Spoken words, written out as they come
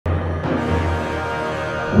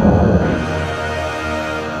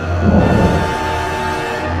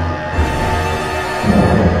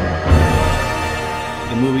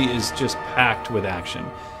just packed with action.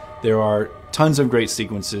 There are tons of great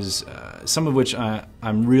sequences, some of which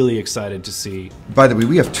I'm really excited to see. By the way,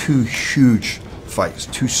 we have 2 huge fights,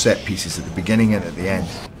 2 set pieces at the beginning and at the end.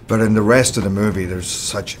 But in the rest of the movie, there's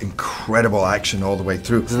such incredible action all the way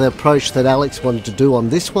through. The approach that Alex wanted to do on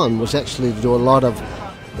this one was actually to do a lot of,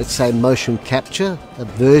 let's say, motion capture, a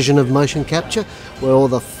version of motion capture, where all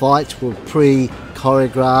the fights were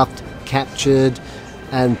pre-choreographed, captured,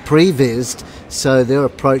 and prevised. So their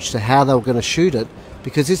approach to how they were going to shoot it,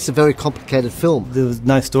 because it's a very complicated film. There was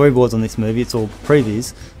no storyboards on this movie, it's all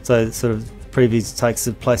previs, so it sort of previs takes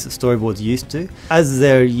the place that storyboards used to. As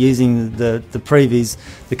they're using the previs,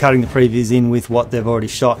 they're cutting the previs in with what they've already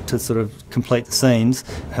shot to sort of complete the scenes,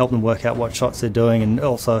 help them work out what shots they're doing, and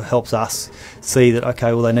also helps us see that,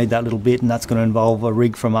 okay, well, they need that little bit and that's going to involve a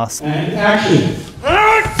rig from us. And action!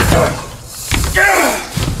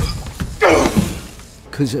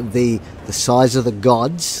 Because of the size of the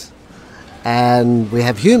gods, and we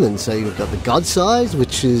have humans, so you've got the god size,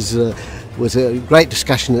 which is was a great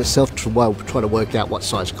discussion in itself to try to work out what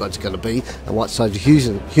size God's going to be and what size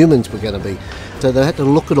humans were going to be. So they had to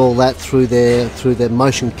look at all that through their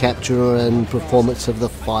motion capture and performance of the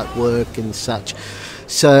fight work and such.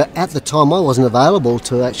 So at the time I wasn't available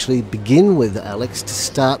to actually begin with Alex to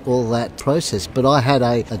start all that process, but I had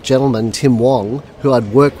a gentleman, Tim Wong, who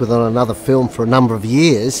I'd worked with on another film for a number of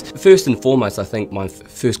years. First and foremost, I think my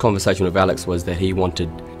first conversation with Alex was that he wanted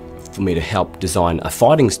for me to help design a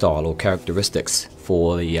fighting style or characteristics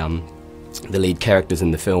for the lead characters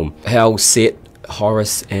in the film. How Set,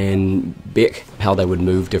 Horus and Beck, how they would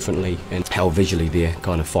move differently and how visually their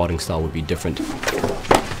kind of fighting style would be different.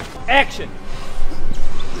 Action!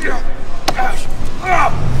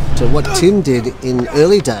 So what Tim did in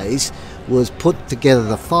early days was put together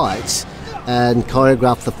the fights and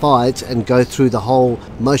choreograph the fights and go through the whole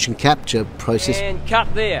motion capture process. And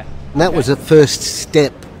cut there. And that was the first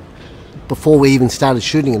step before we even started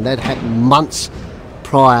shooting, and that happened months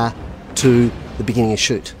prior to the beginning of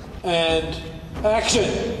shoot. And action!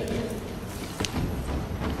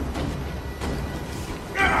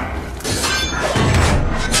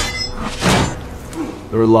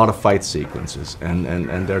 There are a lot of fight sequences, and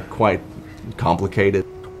they're quite complicated.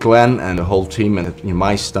 Glenn and the whole team, and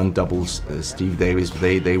my stunt doubles, Steve Davies,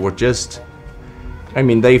 they were just, I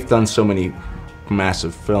mean, they've done so many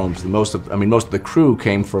massive films. Most of the crew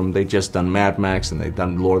came from, they just done Mad Max and they've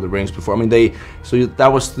done Lord of the Rings before. I mean, so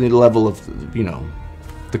that was the level of, you know,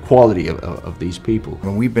 the quality of these people.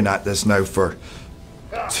 When we've been at this now for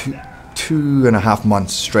two and a half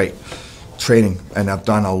months straight training, and I've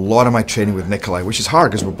done a lot of my training with Nikolaj, which is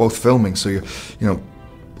hard because we're both filming. So you know,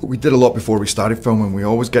 we did a lot before we started filming. We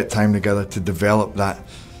always get time together to develop that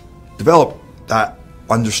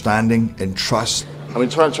understanding and trust. I mean,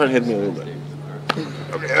 try and hit me a little bit.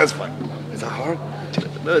 Okay, that's fine. Is that hard?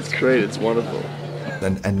 No, it's great. It's wonderful.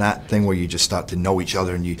 And that thing where you just start to know each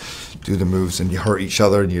other and you do the moves and you hurt each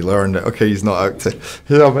other and you learn that, okay, he's not out to,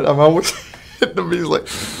 you know, but I'm almost hitting him. He's like,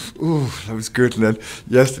 ooh, that was good. And then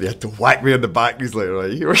yesterday he had to whack me in the back. He's like,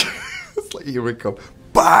 right, here we go. It's like, here we come.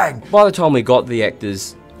 Bang! By the time we got the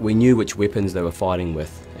actors, we knew which weapons they were fighting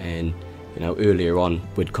with, and you know, earlier on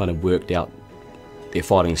we'd kind of worked out their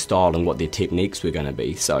fighting style and what their techniques were going to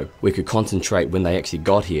be, so we could concentrate when they actually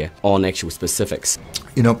got here on actual specifics.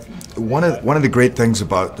 You know, one of the great things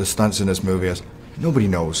about the stunts in this movie is nobody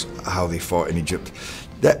knows how they fought in Egypt.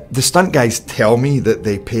 The stunt guys tell me that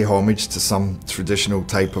they pay homage to some traditional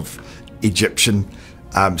type of Egyptian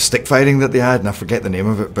stick fighting that they had, and I forget the name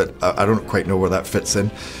of it, but I don't quite know where that fits in.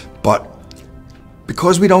 But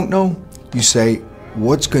because we don't know, you say,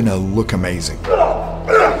 what's going to look amazing?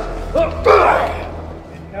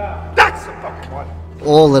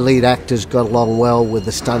 All the lead actors got along well with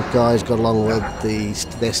the stunt guys, got along with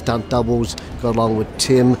their stunt doubles, got along with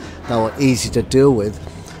Tim. They were easy to deal with.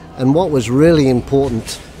 And what was really important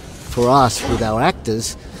for us with our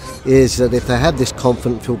actors is that if they have this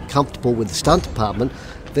confidence, feel comfortable with the stunt department,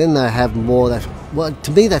 then they have more, well,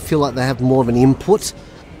 to me they feel like they have more of an input,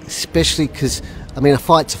 especially because, I mean, a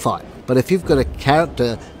fight's a fight. But if you've got a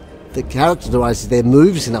character that characterises their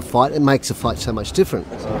moves in a fight, it makes a fight so much different.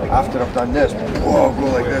 After I've done this, whoa, go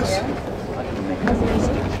like this.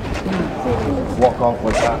 Walk off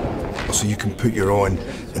like that. So you can put your own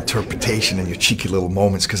interpretation in your cheeky little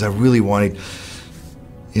moments, because I really wanted,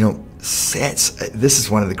 you know, sets. This is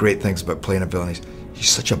one of the great things about playing a villain. He's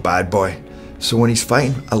such a bad boy. So when he's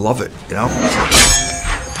fighting, I love it, you know?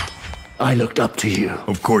 I looked up to you.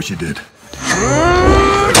 Of course you did.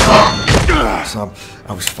 So come.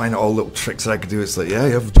 I was finding all little tricks that I could do. It's like,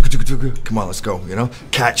 yeah, come on, let's go, you know?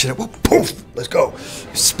 Catching it, whoop, poof, let's go.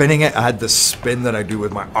 Spinning it, I had this spin that I do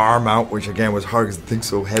with my arm out, which again was hard because the thing's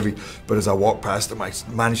so heavy. But as I walked past him, I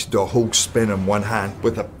managed to do a whole spin in one hand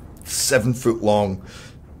with a 7 foot long,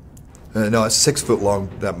 no, it's 6 foot long,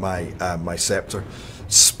 that my scepter.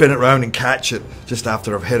 Spin it around and catch it just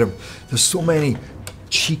after I've hit him. There's so many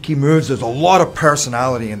cheeky moves. There's a lot of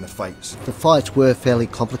personality in the fights. The fights were fairly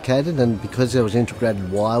complicated, and because there was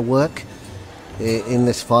integrated wire work in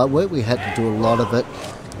this fight work, we had to do a lot of it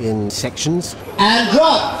in sections. And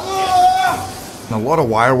drop! A lot of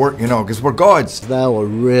wire work, you know, because we're gods. They were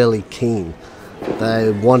really keen.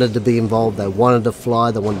 They wanted to be involved, they wanted to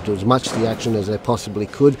fly, they wanted to do as much of the action as they possibly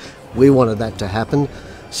could. We wanted that to happen.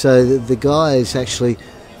 So the guys actually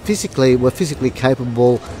were physically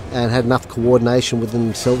capable and had enough coordination within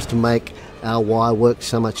themselves to make our wire work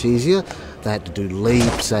so much easier. They had to do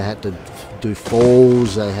leaps, they had to do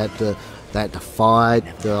falls, they had to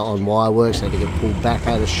fight on wire works, they had to get pulled back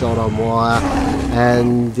out of shot on wire,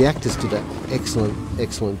 and the actors did an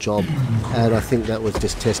excellent job, and I think that was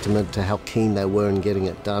just testament to how keen they were in getting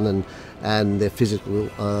it done and their physical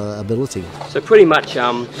ability. So pretty much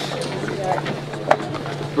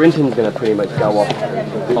Brenton's going to pretty much go off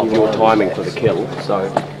your timing for the kill, so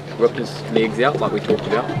rip his legs out like we talked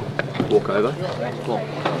about, walk over,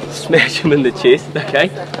 smash him in the chest, okay?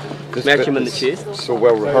 Smash him in the chest. So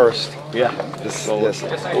well rehearsed. Yeah. Well,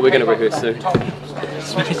 we're going to rehearse soon.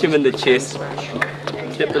 Smash him in the chest.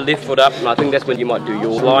 Step the left foot up, and I think that's when you might do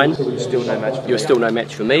your line. You're still no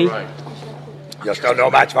match for me. You're still no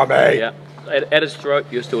match for me. Yeah. At his throat,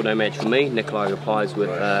 you're still no match for me. Nikolaj replies with,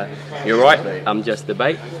 you're right, I'm just the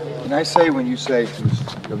bait. Can I say when you say,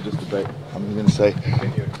 I'm just a bait, I'm going to say,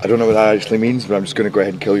 I don't know what that actually means, but I'm just going to go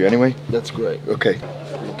ahead and kill you anyway? That's great. Okay.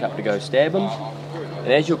 Look up to go stab him.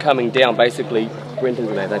 And as you're coming down, basically, Brenton's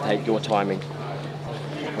going to take your timing.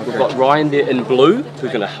 We've got Ryan there in blue,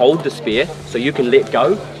 who's going to hold the spear, so you can let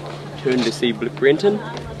go, turn to see Brenton,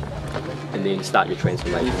 and then start your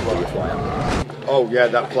transformation before you fly up. Oh yeah,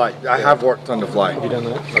 that fly. I have worked on the fly. Have you done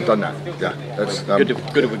that? I've done that, yeah. That's, good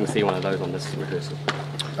if we can see one of those on this rehearsal.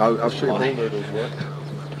 I'll show you one.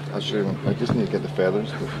 I'll show you one. I just need to get the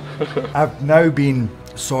feathers. I've now been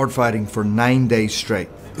sword fighting for 9 days straight.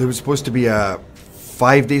 There was supposed to be a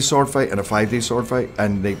 5-day sword fight and a 5-day sword fight,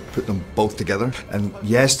 and they put them both together. And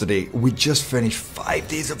yesterday, we just finished 5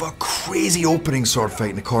 days of a crazy opening sword fight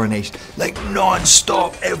in the coronation. Like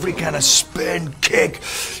non-stop, every kind of spin, kick,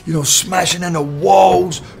 you know, smashing into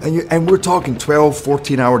walls. And we're talking 12,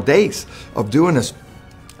 14-hour days of doing this.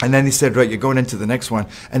 And then they said, right, you're going into the next one.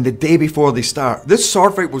 And the day before they start, this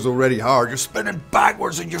sword fight was already hard. You're spinning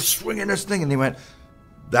backwards and you're swinging this thing. And they went,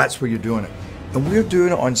 that's where you're doing it. And we're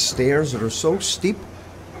doing it on stairs that are so steep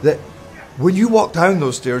that when you walk down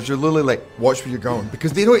those stairs, you're literally like, watch where you're going.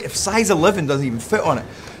 Because they don't, if size 11 doesn't even fit on it.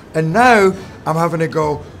 And now I'm having to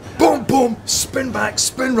go, boom, boom, spin back,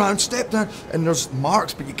 spin round, step down. And there's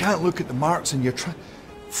marks, but you can't look at the marks and you're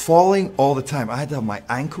falling all the time. I had to have my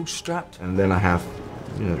ankles strapped. And then I have,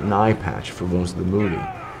 you know, an eye patch for most of the movie.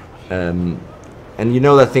 And you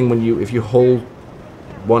know that thing when if you hold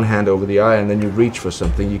one hand over the eye and then you reach for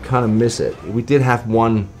something, you kind of miss it. We did have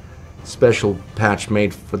one special patch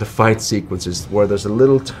made for the fight sequences where there's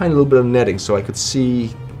a tiny little bit of netting so I could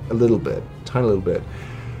see a little bit, tiny little bit.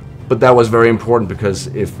 But that was very important because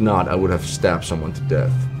if not, I would have stabbed someone to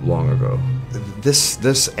death long ago.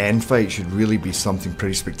 This end fight should really be something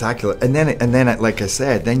pretty spectacular. And then, like I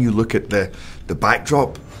said, then you look at the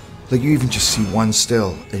backdrop, like you even just see one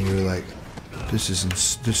still, and you're like, this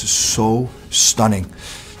is so stunning.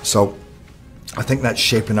 So I think that's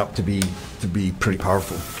shaping up to be pretty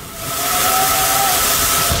powerful.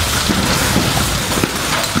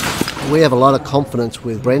 We have a lot of confidence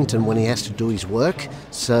with Brenton when he has to do his work,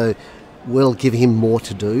 so we'll give him more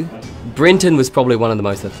to do. Brenton was probably one of the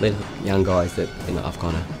most athletic young guys that I've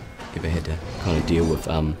kind of ever had to kind of deal with.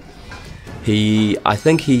 I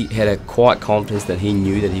think he had a quiet confidence that he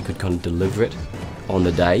knew that he could kind of deliver it on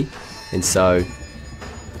the day, and so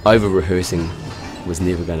over rehearsing was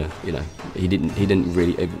never going to, he didn't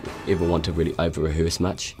really ever want to really over rehearse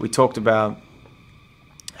much. We talked about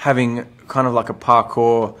having kind of like a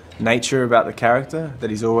parkour nature about the character, that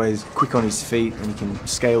he's always quick on his feet and he can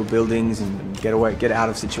scale buildings and get out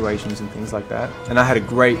of situations and things like that. And I had a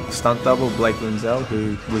great stunt double, Blake Linzel,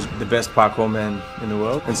 who was the best parkour man in the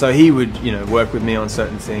world. And so he would, work with me on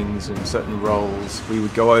certain things and certain roles. We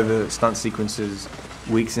would go over stunt sequences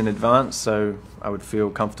weeks in advance, so I would feel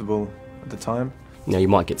comfortable at the time. You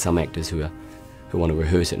might get some actors who want to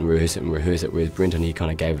rehearse it and rehearse it and rehearse it, whereas Brenton, he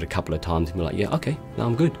kind of gave it a couple of times and be like, yeah, okay, no,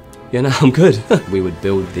 I'm good. you know, I'm good. We would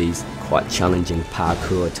build these quite challenging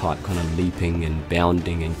parkour type kind of leaping and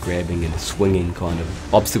bounding and grabbing and swinging kind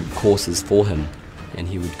of obstacle courses for him. And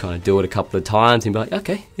he would kind of do it a couple of times and be like,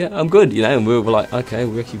 okay, yeah, I'm good, you know, and we were like, okay,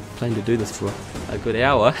 we're actually planning to do this for a good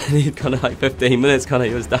hour, and he'd kind of like 15 minutes, kind of,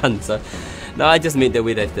 he was done. So, no, it just meant that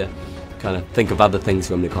we'd have to kind of think of other things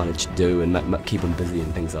for him to kind of do and keep him busy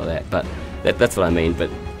and things like that. But that's what I mean. But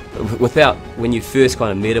without, when you first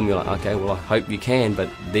kind of met him, you're like, okay, well, I hope you can. But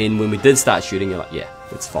then when we did start shooting, you're like, yeah,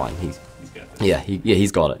 it's fine. He's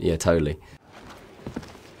got it. Yeah, totally.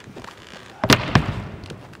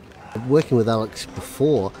 Working with Alex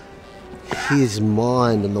before, his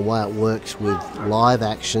mind and the way it works with live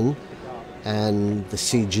action and the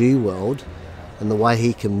CG world and the way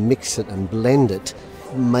he can mix it and blend it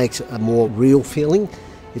makes it a more real feeling.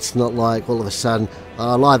 It's not like all of a sudden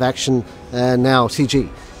live action and now CG.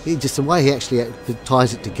 Just the way he actually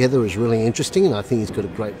ties it together is really interesting, and I think he's got a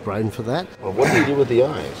great brain for that. Well, what do you do with the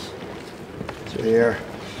eyes? They're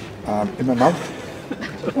in my mouth.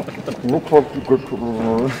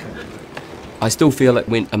 I still feel it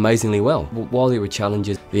went amazingly well. While there were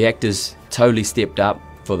challenges, the actors totally stepped up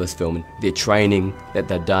for this film, and their training that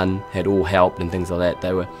they'd done had all helped and things like that.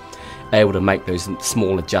 They were able to make those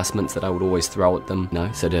small adjustments that I would always throw at them, you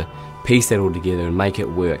know, so to piece that all together and make it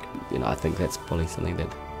work, you know, I think that's probably something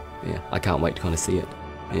that, yeah, I can't wait to kind of see it,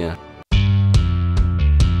 yeah.